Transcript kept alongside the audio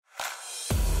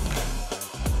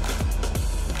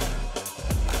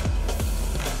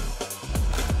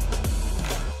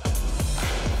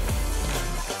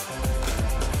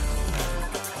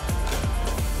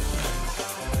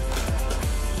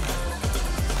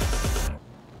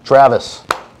Travis.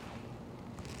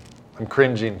 I'm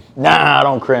cringing. Nah,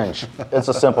 don't cringe. It's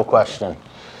a simple question.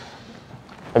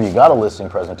 Have you got a listing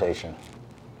presentation?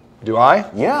 Do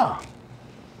I? Yeah.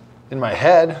 In my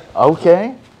head.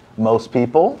 Okay. Most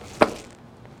people.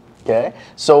 Okay.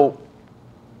 So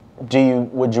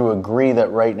would you agree that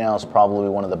right now is probably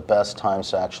one of the best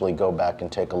times to actually go back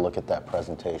and take a look at that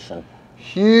presentation?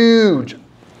 Huge.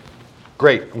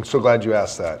 Great. I'm so glad you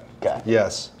asked that. Okay.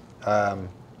 Yes.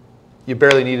 You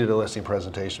barely needed a listing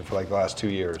presentation for like the last 2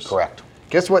 years. Correct.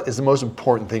 Guess what is the most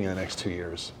important thing in the next 2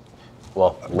 years?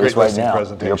 Well, at least right now,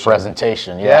 your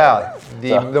presentation. Yeah.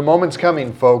 The moment's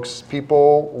coming, folks.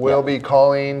 People will be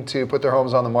calling to put their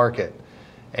homes on the market.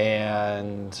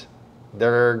 And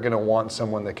they're going to want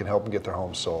someone that can help them get their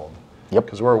home sold. Yep.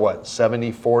 Because we're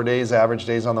 74 days, average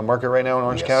days on the market right now in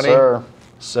Orange County? Sir.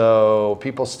 So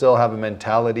people still have a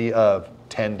mentality of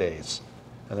 10 days.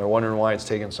 And they're wondering why it's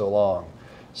taking so long.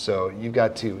 So you've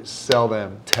got to sell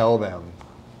them, tell them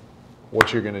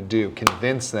what you're going to do,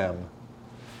 convince them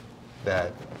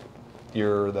that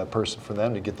you're the person for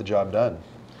them to get the job done.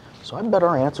 So I bet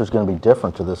our answer is going to be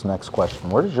different to this next question.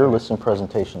 Where does your listing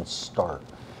presentation start?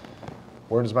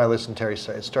 Where does my listing, Terry,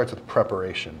 start? It starts with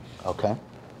preparation. Okay.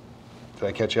 Did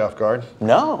I catch you off guard?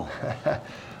 No.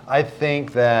 I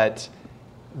think that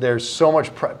there's so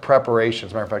much preparation.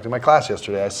 As a matter of fact, in my class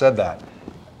yesterday, I said that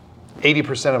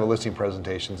 80% of a listing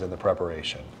presentation is in the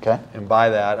preparation. Okay. And by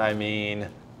that, I mean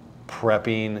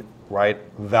prepping, right,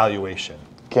 valuation.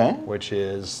 Okay. Which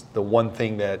is the one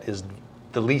thing that is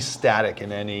the least static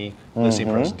in any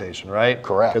listing presentation, right?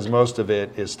 Correct. Because most of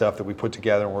it is stuff that we put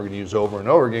together and we're going to use over and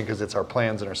over again because it's our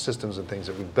plans and our systems and things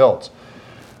that we've built.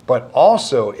 But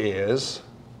also is,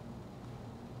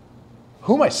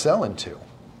 who am I selling to?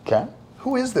 Okay.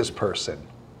 Who is this person?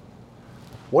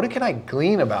 What can I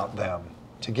glean about them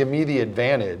to give me the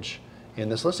advantage in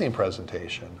this listing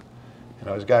presentation? And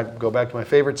I always got to go back to my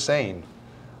favorite saying.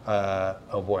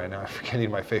 Oh boy, now I'm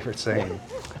forgetting my favorite saying.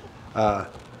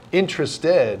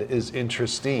 Interested is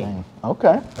interesting.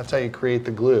 Okay. That's how you create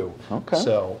the glue. Okay.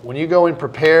 So when you go in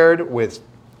prepared with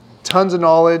tons of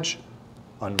knowledge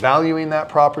on valuing that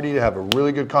property, to have a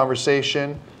really good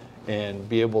conversation and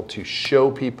be able to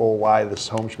show people why this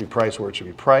home should be priced where it should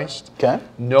be priced. Okay.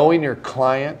 Knowing your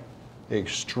client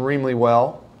extremely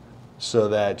well so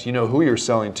that you know who you're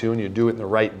selling to and you do it in the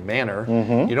right manner.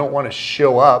 You don't want to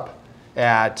show up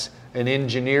at an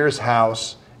engineer's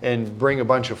house and bring a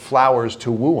bunch of flowers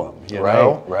to woo them, you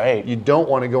know? Right. You don't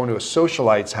want to go into a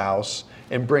socialite's house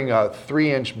and bring a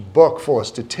 3-inch book full of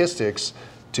statistics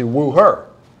to woo her.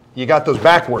 You got those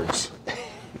backwards.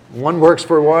 One works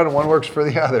for one and one works for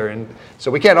the other. And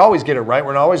so we can't always get it right.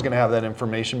 We're not always going to have that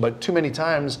information, but too many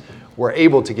times we're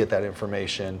able to get that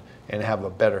information and have a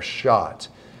better shot.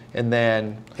 And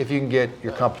then if you can get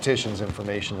your competition's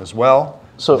information as well,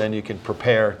 then you can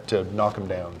prepare to knock them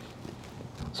down.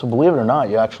 So believe it or not,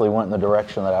 you actually went in the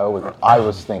direction that I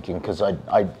was thinking, because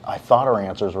I thought our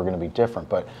answers were going to be different.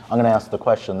 But I'm going to ask the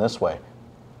question this way.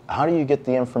 How do you get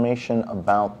the information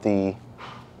about the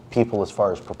people as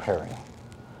far as preparing?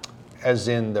 As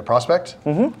in the prospect?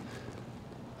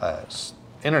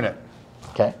 Internet.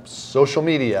 Okay. Social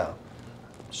media.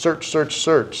 Search,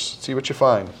 see what you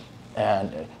find.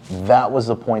 And that was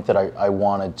the point that I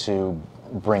wanted to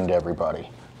bring to everybody.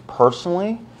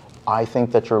 Personally, I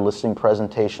think that your listing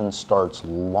presentation starts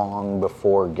long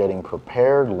before getting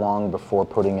prepared, long before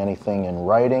putting anything in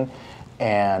writing,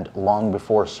 and long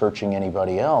before searching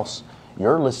anybody else.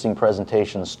 Your listing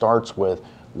presentation starts with,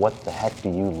 what the heck do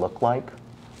you look like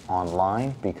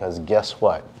online? Because guess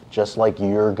what? Just like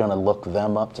you're going to look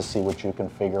them up to see what you can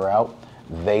figure out,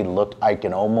 I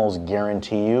can almost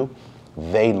guarantee you,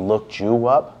 they looked you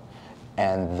up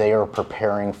and they are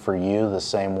preparing for you the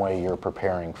same way you're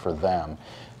preparing for them.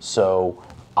 So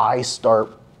I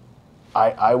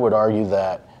would argue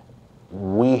that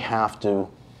we have to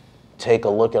take a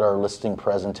look at our listing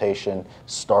presentation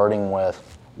starting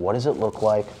with, what does it look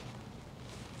like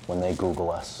when they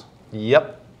Google us?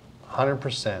 Yep,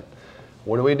 100%.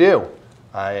 What do we do?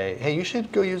 Hey, you should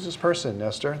go use this person,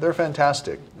 Nestor. They're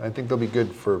fantastic. I think they'll be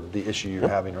good for the issue you're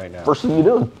having right now. First thing you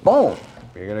do is boom.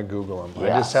 You're going to Google them.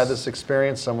 Yes. I just had this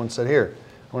experience. Someone said, here,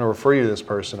 I'm going to refer you to this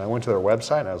person. I went to their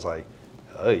website and I was like,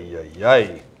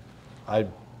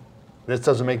 this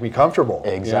doesn't make me comfortable.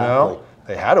 Exactly. You know?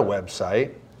 They had a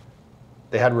website.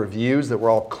 They had reviews that were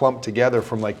all clumped together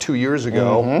from like 2 years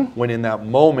ago, when in that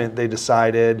moment they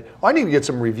decided, I need to get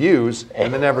some reviews,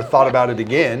 and then never thought about it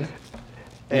again.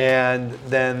 And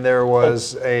then there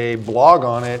was a blog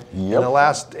on it, and the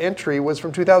last entry was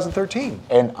from 2013.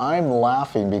 And I'm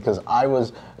laughing because I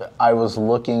was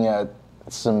looking at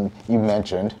you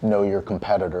mentioned, know your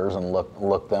competitors and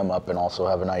look them up and also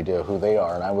have an idea who they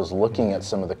are. And I was looking at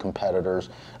some of the competitors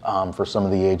for some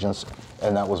of the agents,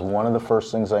 and that was one of the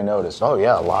first things I noticed. Oh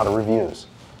yeah, a lot of reviews.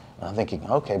 And I'm thinking,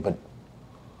 okay, but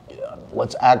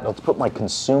let's put my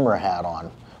consumer hat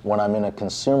on. When I'm in a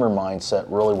consumer mindset,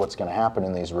 really what's going to happen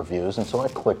in these reviews. And so I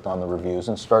clicked on the reviews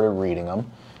and started reading them.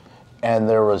 And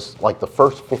there was like the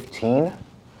first 15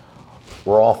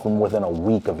 were all from within a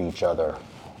week of each other.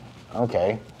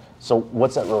 Okay, so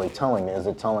what's that really telling me?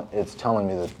 It's telling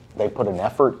me that they put an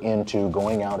effort into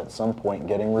going out at some point and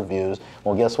getting reviews.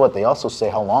 Well, guess what? They also say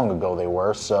how long ago they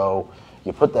were. So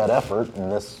you put that effort. In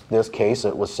this case,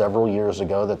 it was several years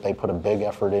ago that they put a big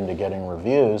effort into getting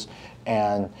reviews.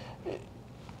 And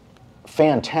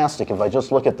fantastic. If I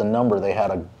just look at the number, they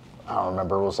had I don't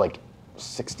remember, it was like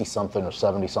 60 something or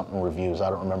 70 something reviews. I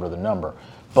don't remember the number.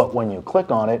 But when you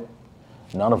click on it,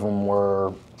 none of them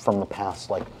were from the past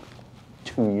like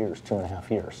 2 years, 2.5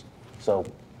 years. So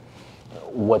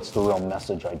what's the real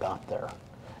message I got there?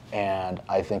 And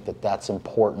I think that that's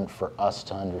important for us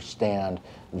to understand,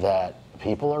 that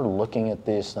people are looking at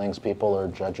these things, people are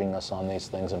judging us on these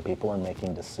things, and people are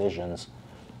making decisions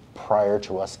prior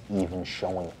to us even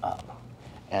showing up.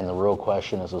 And the real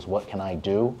question is what can I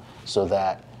do so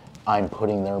that I'm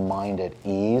putting their mind at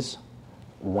ease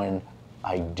when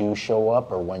I do show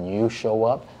up, or when you show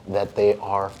up, that they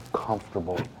are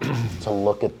comfortable to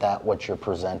look at that, what you're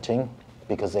presenting,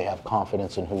 because they have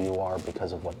confidence in who you are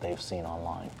because of what they've seen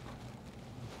online.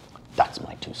 That's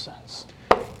my 2 cents.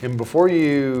 And before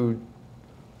you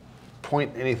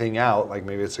point anything out, like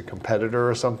maybe it's a competitor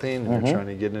or something, and you're trying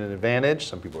to get an advantage,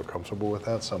 some people are comfortable with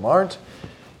that, some aren't,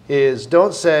 is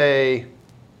don't say,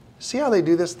 see how they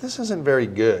do this? This isn't very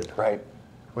good. Right.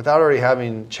 Without already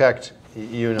having checked,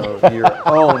 your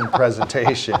own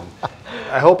presentation.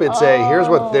 I hope it's here's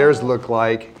what theirs look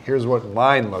like, here's what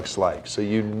mine looks like, so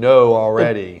you know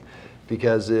already.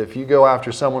 Because if you go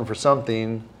after someone for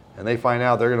something and they find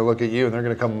out, they're going to look at you and they're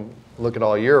going to come look at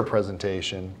all your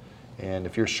presentation, and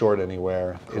if you're short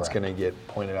anywhere, it's going to get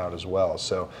pointed out as well.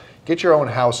 So get your own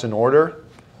house in order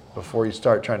before you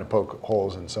start trying to poke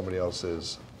holes in somebody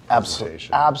else's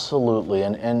presentation. Absolutely,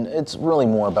 and it's really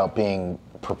more about being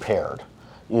prepared.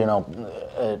 You know,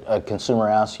 a consumer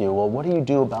asks you, well, what do you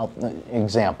do about,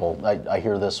 example, I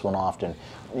hear this one often,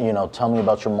 you know, tell me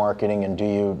about your marketing, and do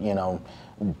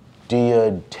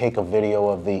you take a video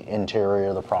of the interior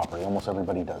of the property? Almost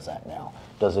everybody does that now,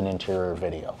 does an interior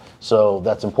video. So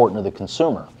that's important to the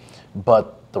consumer.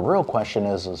 But the real question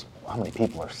is how many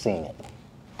people are seeing it?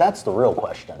 That's the real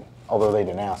question, although they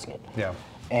didn't ask it. Yeah.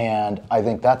 And I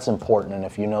think that's important. And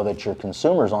if you know that your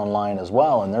consumer's online as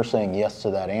well and they're saying yes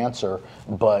to that answer,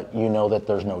 but you know that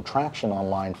there's no traction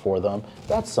online for them,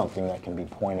 that's something that can be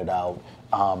pointed out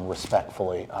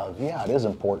respectfully of, yeah, it is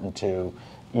important to,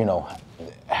 you know,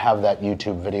 have that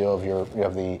YouTube video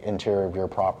of the interior of your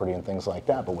property and things like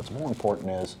that. But what's more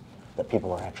important is that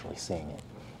people are actually seeing it.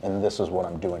 And this is what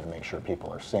I'm doing to make sure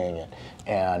people are seeing it.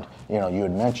 And, you know, you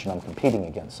had mentioned I'm competing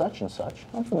against such and such.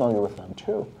 I'm familiar with them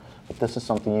too. But this is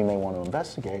something you may want to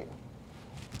investigate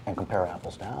and compare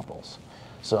apples to apples.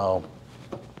 So,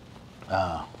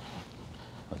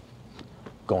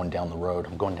 going down the road,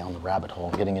 I'm going down the rabbit hole,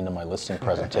 getting into my listing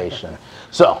presentation.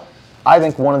 So, I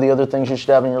think one of the other things you should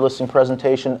have in your listing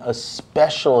presentation,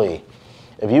 especially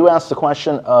if you ask the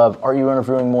question of, are you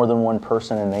interviewing more than one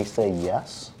person, and they say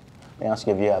yes, they ask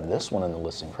you if you have this one in the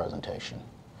listing presentation.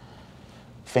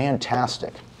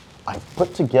 Fantastic. I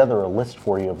put together a list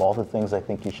for you of all the things I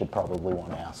think you should probably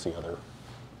want to ask the other.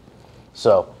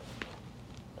 So,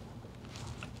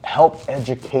 help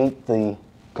educate the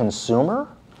consumer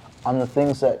on the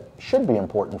things that should be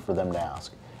important for them to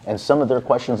ask. And some of their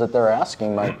questions that they're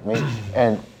asking might make,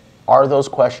 and are those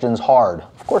questions hard?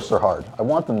 Of course they're hard. I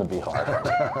want them to be hard.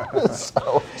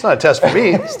 So, it's not a test for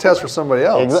me, it's a test for somebody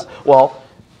else. Well,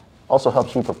 also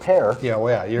helps you prepare. Yeah,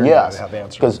 well, yeah, you're going to have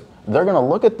answers. Because they're going to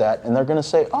look at that and they're going to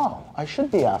say, oh, I should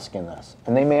be asking this.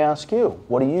 And they may ask you,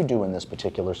 what do you do in this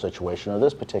particular situation or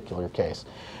this particular case?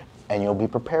 And you'll be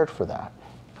prepared for that.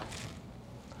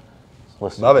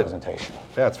 Listing Love it. presentation.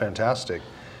 Yeah, it's fantastic.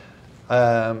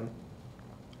 I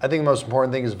think the most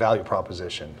important thing is value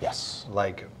proposition. Yes.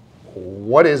 Like,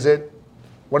 what is it?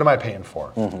 What am I paying for?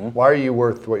 Why are you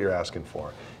worth what you're asking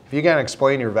for? If you can't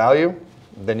explain your value,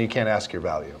 then you can't ask your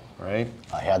value, right?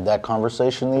 I had that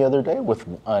conversation the other day with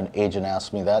an agent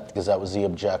asked me that because that was the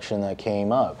objection that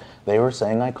came up. They were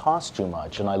saying I cost too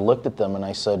much. And I looked at them and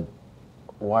I said,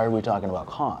 why are we talking about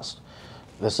cost?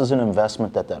 This is an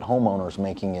investment that homeowner is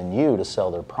making in you to sell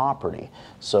their property.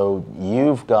 So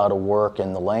you've got to work,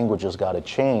 and the language has got to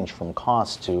change from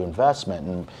cost to investment.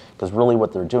 And because really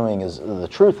what they're doing is, the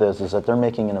truth is that they're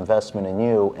making an investment in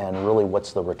you, and really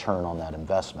what's the return on that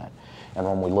investment? And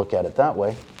when we look at it that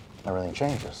way, everything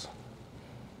changes.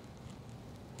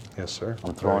 Yes, sir.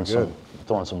 I'm throwing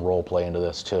some role play into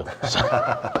this too.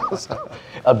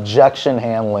 Objection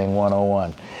handling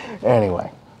 101.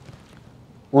 Anyway.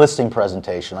 Listing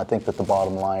presentation. I think that the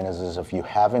bottom line is if you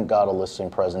haven't got a listing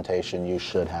presentation, you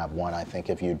should have one. I think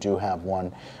if you do have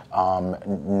one,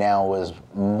 now is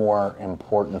more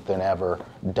important than ever.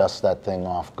 Dust that thing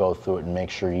off, go through it, and make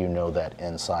sure you know that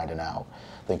inside and out.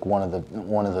 I think one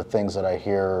of the things that I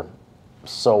hear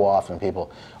so often,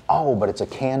 people, oh, but it's a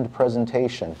canned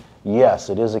presentation. Yes,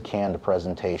 it is a canned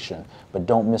presentation, but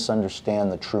don't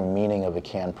misunderstand the true meaning of a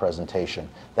canned presentation.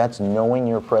 That's knowing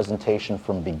your presentation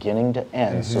from beginning to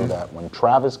end, so that when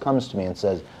Travis comes to me and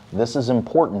says, this is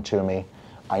important to me,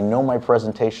 I know my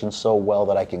presentation so well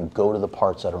that I can go to the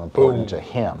parts that are important to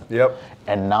him. Yep.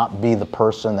 And not be the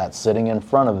person that's sitting in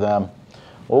front of them.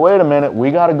 Well, wait a minute,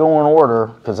 we got to go in order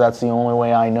because that's the only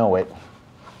way I know it.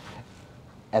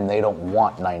 And they don't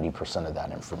want 90% of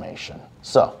that information.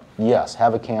 So, yes,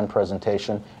 have a canned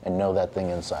presentation and know that thing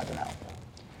inside and out.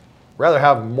 Rather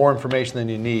have more information than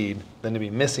you need than to be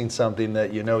missing something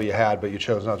that you know you had but you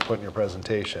chose not to put in your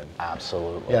presentation.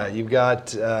 Absolutely. Yeah, you've got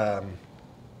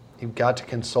to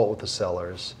consult with the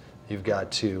sellers. You've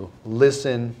got to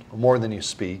listen more than you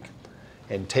speak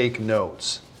and take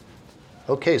notes.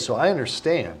 Okay, so I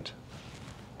understand.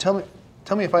 Tell me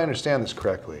if I understand this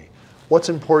correctly. What's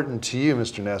important to you,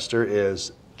 Mr. Nestor,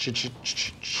 is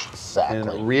Exactly.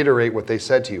 and reiterate what they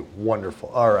said to you. Wonderful.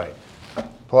 All right.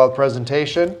 Pull out a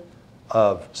presentation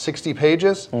of 60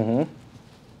 pages. They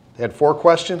had 4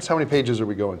 questions. How many pages are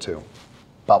we going to?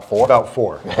 About 4? About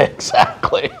 4.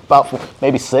 Exactly. About 4,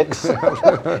 maybe 6,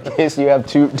 in case you have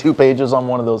two pages on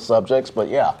one of those subjects. But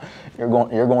yeah, you're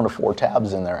going to 4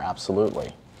 tabs in there,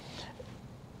 absolutely.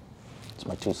 It's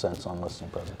my 2 cents on listing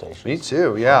presentations. Me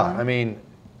too, yeah. I mean,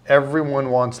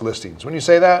 everyone wants listings. When you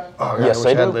say that, oh, God, Yes, I wish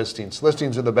they I had do. listings.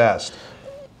 Listings are the best.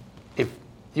 If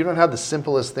you don't have the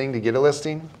simplest thing to get a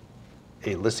listing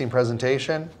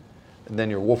presentation, then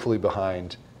you're woefully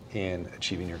behind in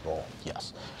achieving your goal.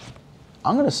 Yes.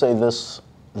 I'm going to say this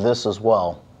as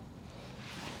well.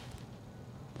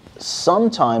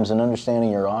 Sometimes, in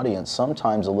understanding your audience,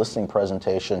 sometimes a listing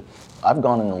presentation, I've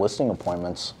gone into listing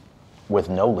appointments with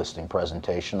no listing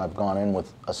presentation. I've gone in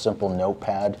with a simple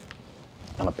notepad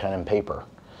and a pen and paper.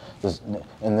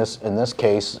 In this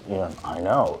case, I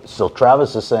know. So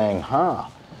Travis is saying,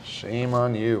 Shame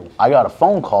on you. I got a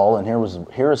phone call, and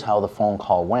here's how the phone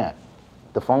call went.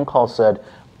 The phone call said,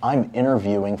 I'm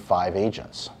interviewing 5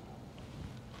 agents.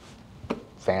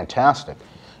 Fantastic.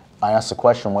 I asked the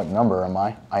question, what number am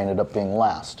I? I ended up being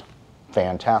last.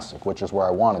 Fantastic, which is where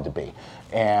I wanted to be.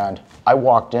 And I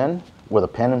walked in with a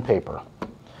pen and paper,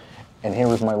 and here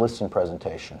was my listing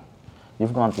presentation.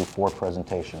 You've gone through 4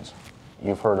 presentations.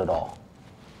 You've heard it all.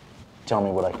 Tell me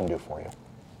what I can do for you.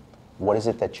 What is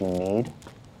it that you need?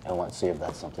 And let's see if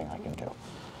that's something I can do.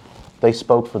 They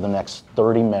spoke for the next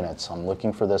 30 minutes. I'm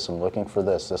looking for this, I'm looking for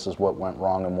this. This is what went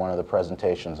wrong in one of the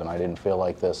presentations, and I didn't feel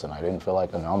like this, and I didn't feel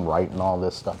like, and I'm writing all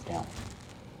this stuff down.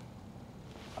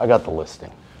 I got the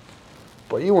listing.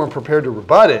 But you weren't prepared to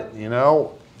rebut it,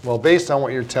 Well, based on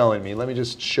what you're telling me, let me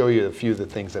just show you a few of the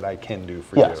things that I can do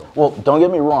for Yes. you. Well, don't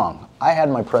get me wrong. I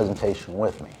had my presentation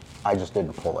with me. I just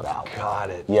didn't pull it out. Got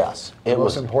it. Yes. The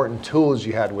most important tools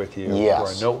you had with you Yes.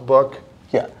 were a notebook,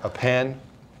 Yeah. a pen,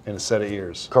 and a set of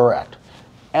ears. Correct.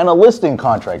 And a listing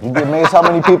contract. You'd be amazed how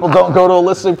many people don't go to a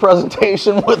listing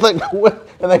presentation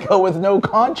and they go with no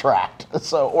contract.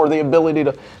 So, or the ability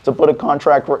to put a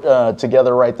contract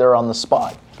together right there on the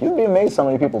spot. You'd be amazed how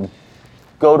many people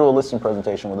go to a listing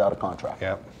presentation without a contract.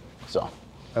 Yep. So,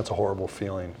 That's a horrible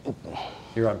feeling.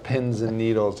 You're on pins and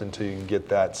needles until you can get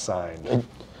that signed.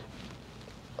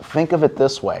 think of it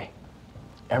this way.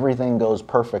 Everything goes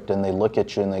perfect and they look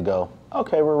at you and they go,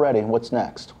 okay, we're ready. What's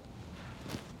next?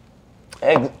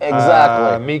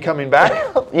 Exactly. Me coming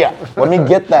back? Yeah, let me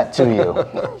get that to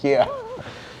you. Yeah.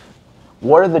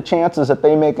 What are the chances that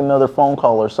they make another phone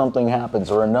call or something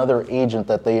happens or another agent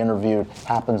that they interviewed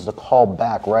happens to call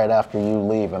back right after you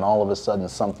leave and all of a sudden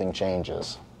something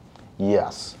changes?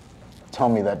 Yes. Tell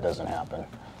me that doesn't happen.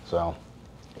 So,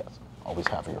 yes, always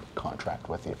have your contract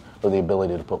with you or the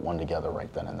ability to put one together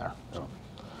right then and there. So,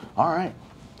 all right.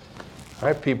 All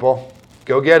right, people,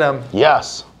 go get them.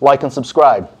 Yes. Like and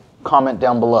subscribe. Comment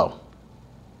down below.